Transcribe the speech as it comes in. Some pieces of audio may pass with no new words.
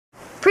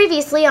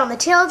Previously on The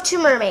Tale of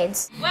Two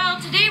Mermaids. Well,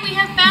 today we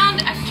have found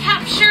a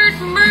captured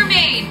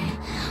mermaid.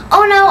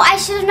 Oh no, I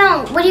should have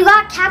known. When you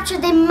got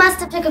captured, they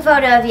must have took a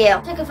photo of you.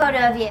 What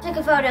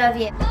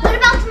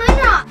about the moon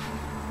rock?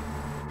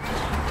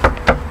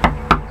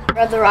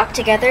 Rub the rock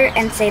together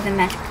and say the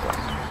magic word.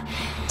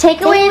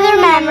 Take away their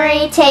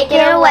memory, take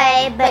it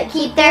away, but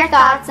keep their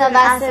thoughts of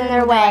us in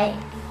their way.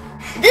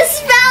 The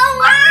spell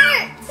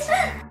works!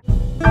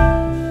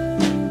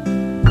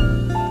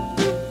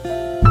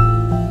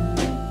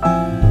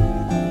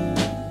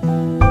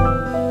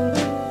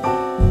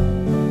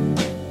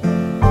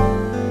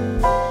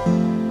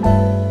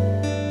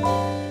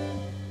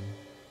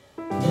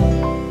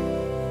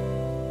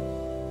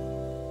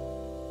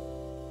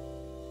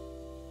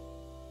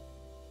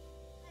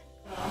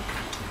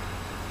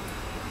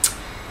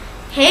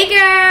 Hey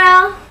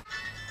girl!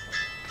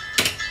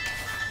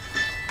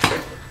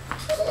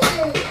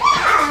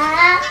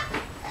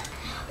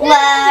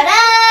 What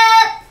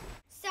up?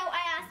 So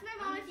I asked my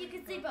mom if you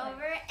could sleep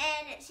over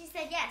and she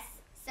said yes.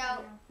 So,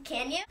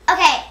 can you?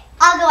 Okay,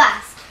 I'll go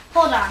ask.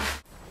 Hold on.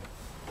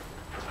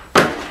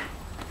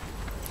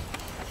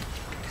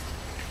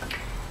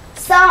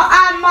 So,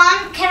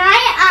 Mom, can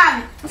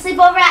I, sleep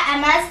over at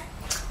Emma's?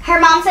 Her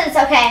mom said it's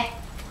okay.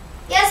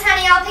 Yes,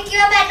 honey, I'll pick you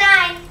up at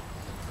 9.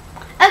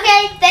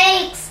 Okay,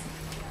 thanks.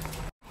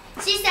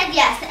 She said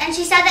yes, and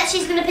she said that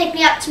she's going to pick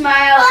me up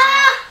tomorrow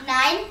at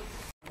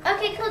 9.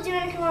 Okay, cool. Do you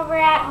want to come over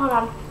at... Hold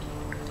on.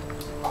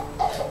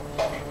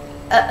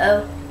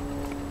 Uh-oh.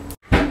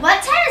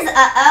 What time is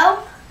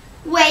uh-oh?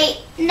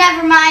 Wait,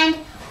 never mind.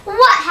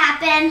 What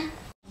happened?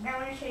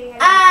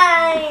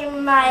 I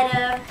might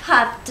have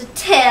popped a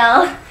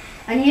tail.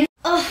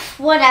 Ugh,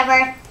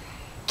 whatever.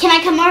 Can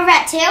I come over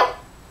at 2?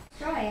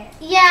 Try it.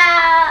 Yeah,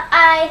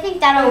 I think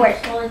that'll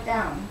work. Pull it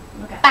down.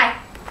 Okay. Bye.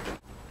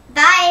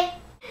 Bye.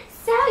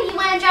 So, you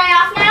want to dry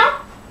off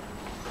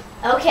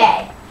now?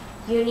 Okay.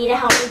 You need to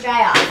help me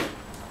dry off.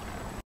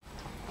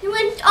 You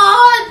went,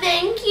 oh,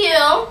 thank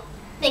you.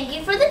 Thank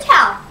you for the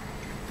towel.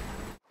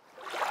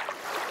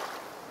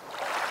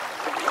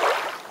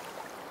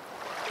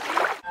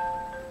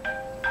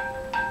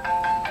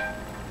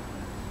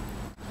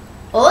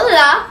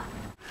 Hola.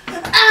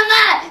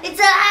 Emma, it's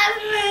a half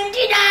moon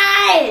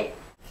tonight.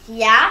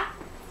 Yeah?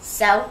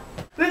 So?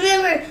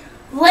 Remember,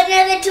 what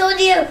Nana told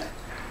you?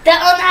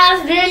 That on the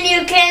half moon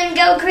you can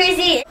go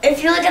crazy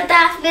if you look at the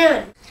half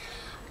moon.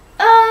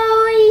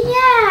 Oh,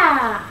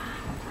 yeah.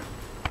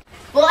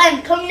 Well,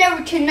 I'm coming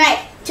over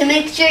tonight to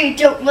make sure you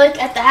don't look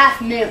at the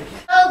half moon.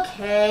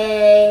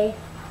 Okay.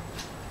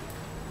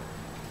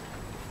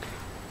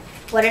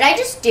 What did I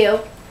just do?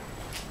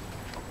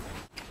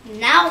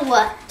 Now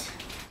what?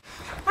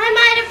 I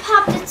might have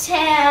popped a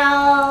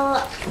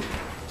tail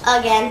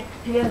again.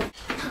 Yeah.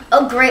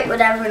 Oh, great,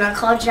 whatever, and I'll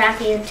call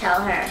Jackie and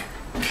tell her.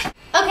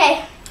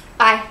 Okay,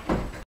 bye.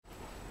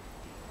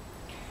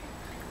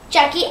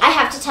 Jackie, I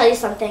have to tell you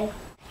something.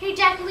 Hey,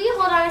 Jackie, will you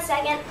hold on a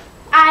second?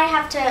 I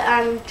have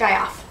to dry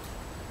off.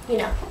 You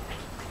know,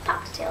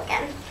 pop the tail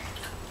again.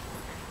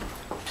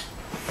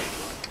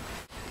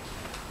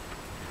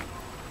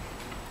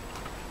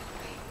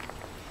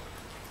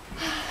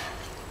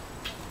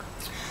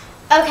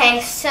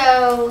 Okay,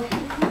 so,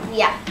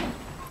 yeah.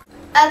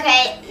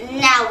 Okay,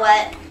 now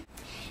what?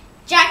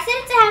 Jack said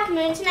it's a half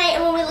moon tonight,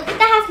 and when we look at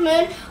the half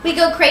moon, we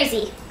go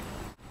crazy.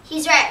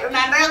 He's right,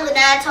 remember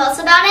Lynette told us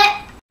about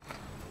it?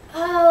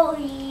 Oh,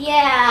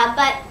 yeah,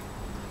 but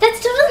that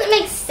still doesn't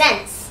make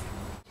sense.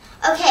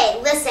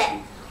 Okay,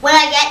 listen. When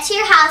I get to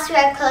your house, we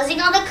are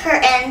closing all the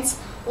curtains,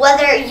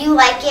 whether you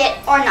like it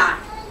or not.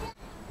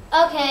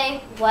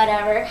 Okay,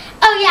 whatever.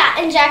 Oh,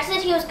 yeah, and Jack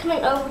said he was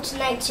coming over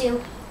tonight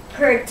to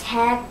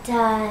protect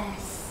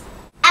us.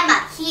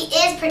 Emma, he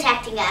is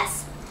protecting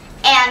us.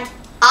 And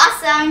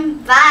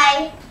awesome,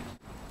 bye.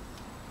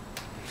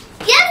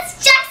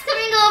 Yes, Jack's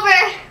coming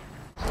over.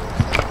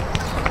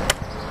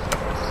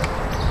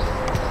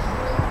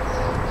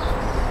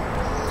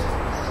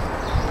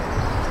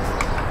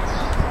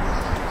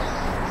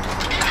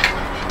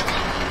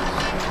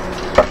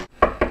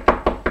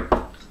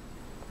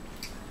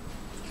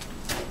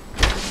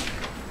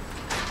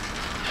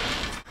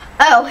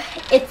 Oh,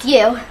 it's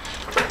you.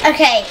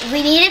 Okay,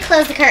 we need to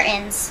close the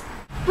curtains.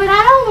 But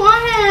I don't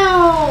want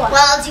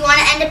Well, do you want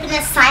to end up in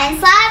a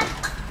science lab?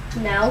 to.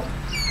 No.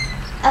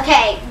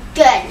 Okay,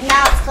 good.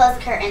 Now let's close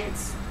the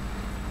curtains.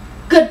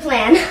 Good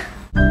plan.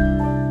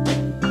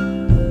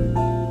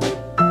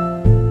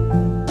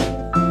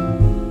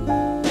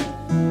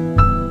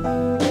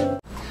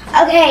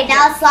 Okay,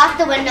 now let's lock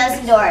the windows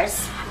and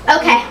doors.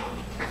 Okay.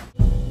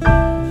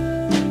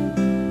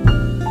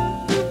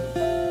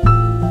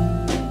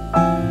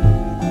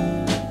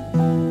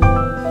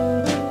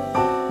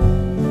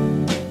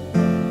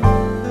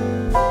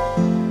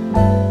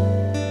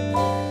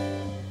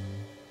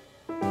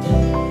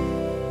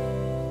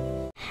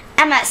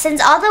 Emma,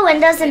 since all the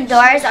windows and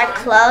doors are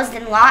closed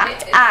and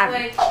locked,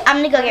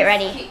 I'm gonna go get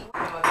ready.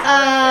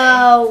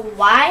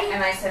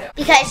 Why?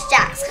 Because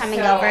Jack's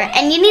coming over,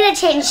 and you need to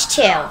change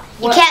too.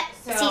 You can't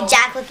see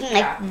Jack looking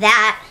like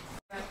that.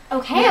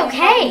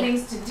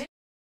 Okay.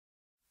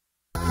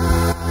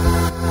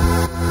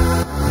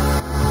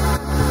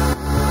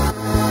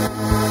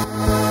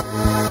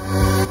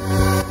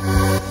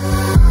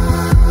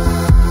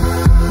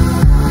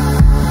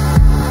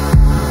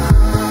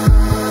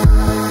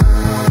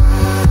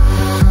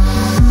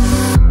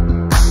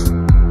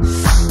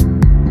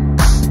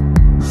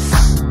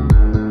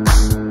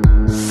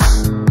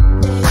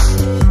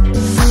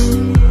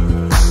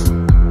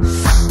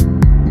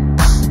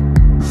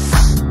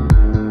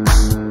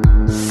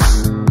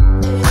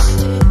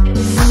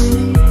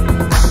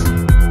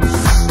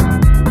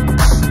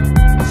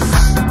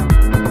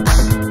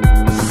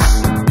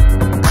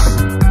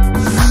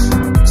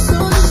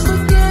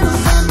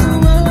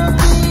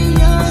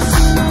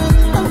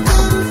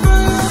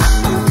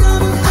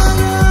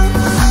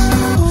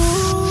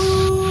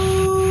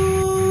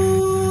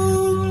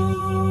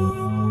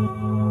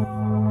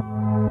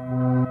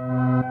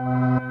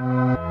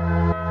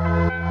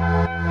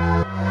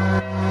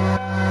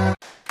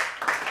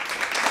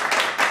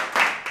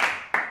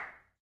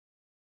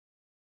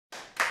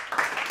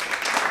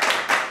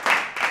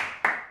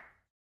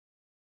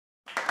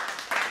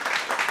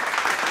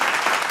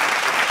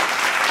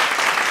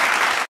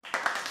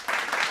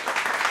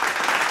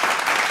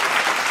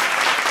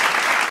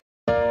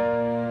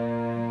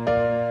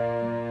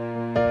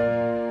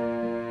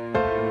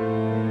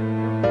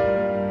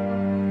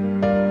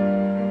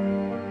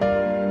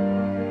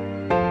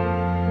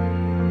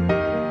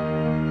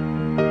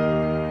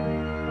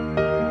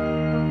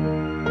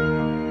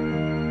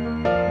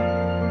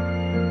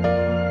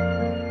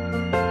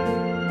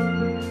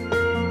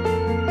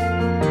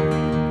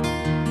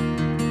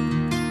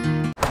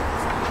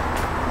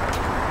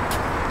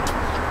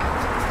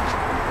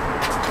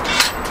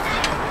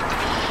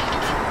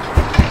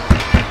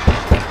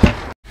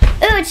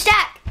 Which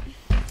deck?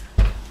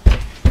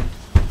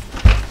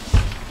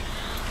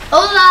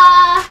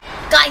 Hola!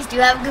 Guys, do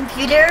you have a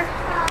computer?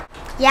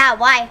 Yeah,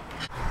 why?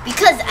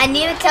 Because I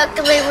need to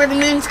calculate where the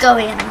moon's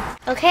going.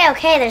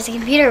 Okay, there's a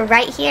computer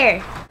right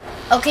here.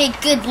 Okay,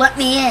 good, let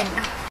me in.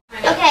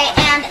 Okay,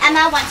 and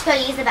Emma wants to go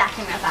use the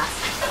bathroom real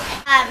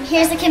fast.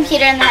 Here's the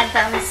computer and the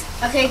headphones.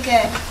 Okay,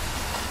 good.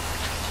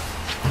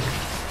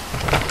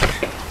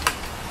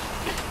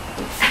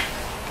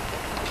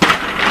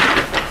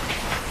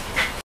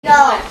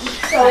 Go.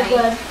 So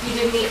good. You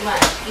didn't eat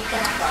much. Eat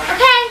that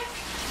Okay.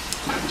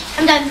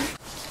 I'm done.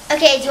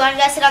 Okay, do you want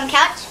to go sit on the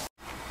couch?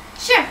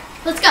 Sure,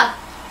 let's go.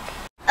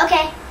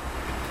 Okay.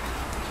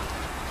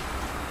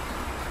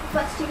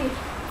 Watch TV.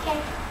 Okay.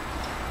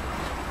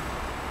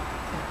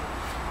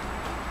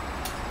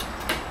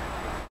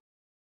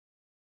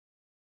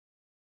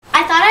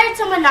 I thought I heard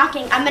someone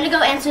knocking. I'm gonna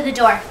go answer the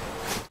door.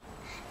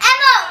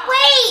 Emma,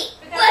 wait!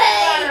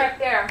 Wait! Right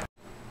there.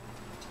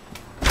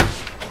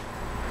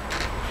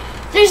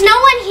 There's no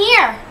one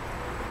here.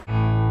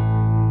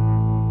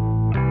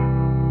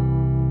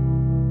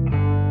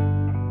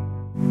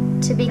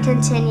 To be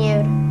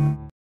continued.